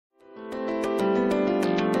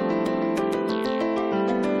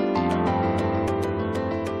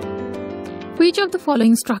Which of the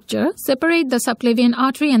following structure separate the subclavian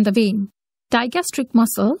artery and the vein? Digastric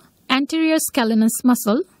muscle, anterior scalenus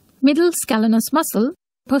muscle, middle scalenus muscle,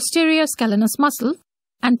 posterior scalenus muscle,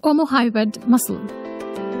 and omohyoid muscle.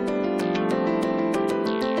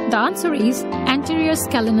 The answer is anterior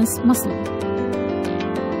scalenus muscle.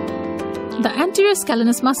 The anterior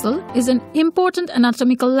scalenus muscle is an important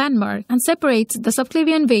anatomical landmark and separates the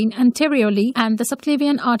subclavian vein anteriorly and the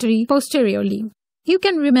subclavian artery posteriorly. You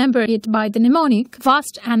can remember it by the mnemonic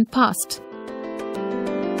fast and past.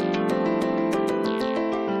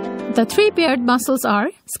 The three paired muscles are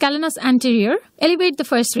scalenus anterior, elevate the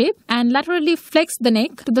first rib and laterally flex the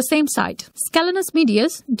neck to the same side. Scalenus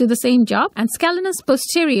medius do the same job, and scalenus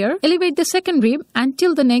posterior, elevate the second rib and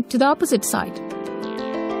tilt the neck to the opposite side.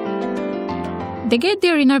 They get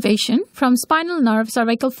their innervation from spinal nerve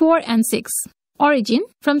cervical 4 and 6. Origin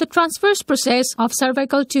from the transverse process of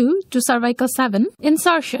cervical 2 to cervical 7.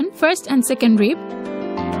 Insertion first and second rib.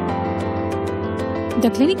 The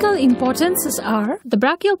clinical importances are the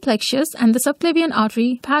brachial plexus and the subclavian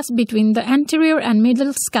artery pass between the anterior and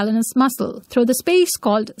middle scalenus muscle through the space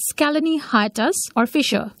called scalene hiatus or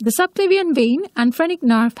fissure. The subclavian vein and phrenic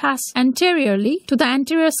nerve pass anteriorly to the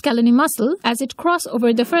anterior scalene muscle as it cross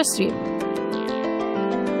over the first rib.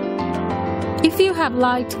 If you have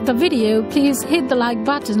liked the video, please hit the like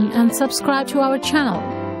button and subscribe to our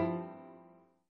channel.